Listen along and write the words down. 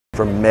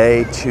from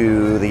May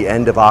to the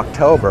end of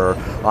October.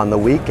 On the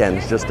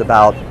weekends, just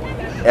about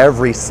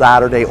every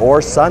Saturday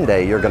or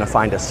Sunday, you're going to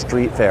find a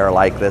street fair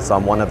like this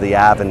on one of the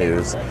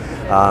avenues.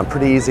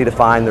 Pretty easy to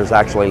find. There's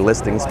actually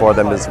listings for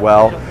them as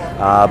well.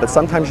 But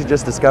sometimes you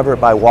just discover it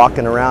by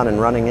walking around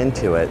and running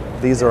into it.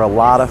 These are a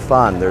lot of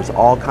fun. There's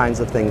all kinds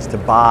of things to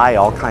buy,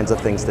 all kinds of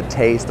things to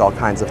taste, all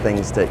kinds of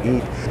things to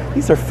eat.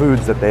 These are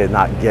foods that they're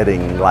not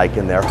getting like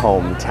in their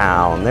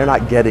hometown. They're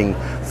not getting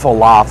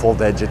falafel,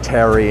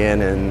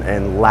 vegetarian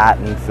and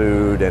Latin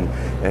food, and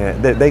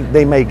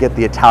they may get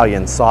the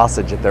Italian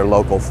sausage at their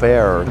local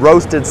fair.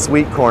 Roasted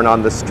sweet corn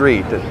on the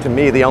street. To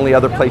me, the only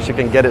other place you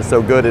can get it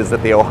so good is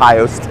at the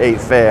Ohio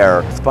State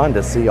Fair. It's fun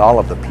to see all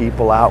of the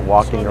people out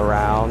walking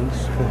around.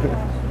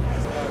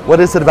 What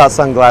is it about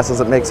sunglasses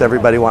that makes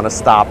everybody want to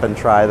stop and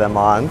try them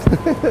on?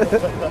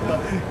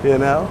 You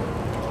know?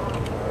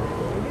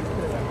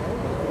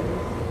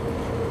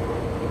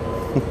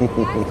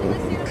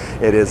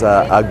 It is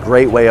a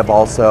great way of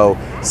also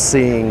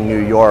seeing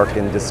New York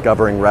and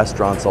discovering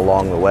restaurants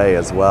along the way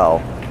as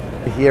well.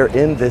 Here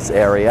in this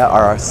area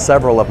are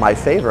several of my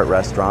favorite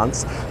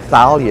restaurants.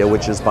 Thalia,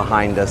 which is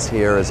behind us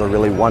here, is a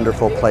really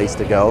wonderful place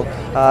to go.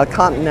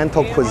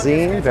 Continental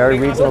cuisine, very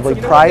reasonably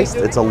priced.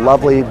 It's a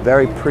lovely,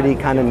 very pretty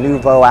kind of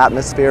nouveau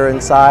atmosphere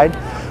inside.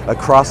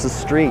 Across the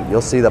street,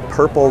 you'll see the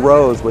Purple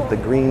Rose with the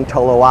green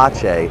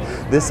toloache.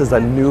 This is a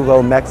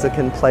nouveau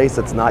Mexican place.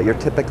 It's not your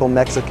typical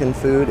Mexican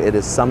food. It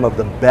is some of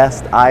the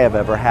best I have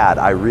ever had.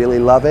 I really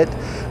love it.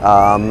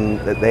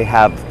 They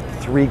have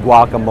 3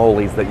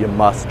 guacamoles that you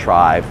must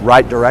try.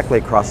 Right directly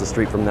across the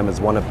street from them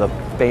is one of the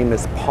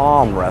famous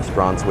Palm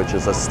restaurants, which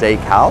is a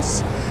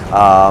steakhouse.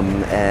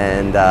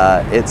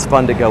 It's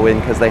fun to go in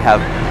because they have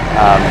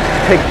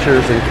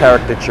pictures and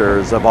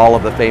caricatures of all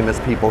of the famous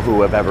people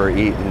who have ever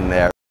eaten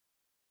there.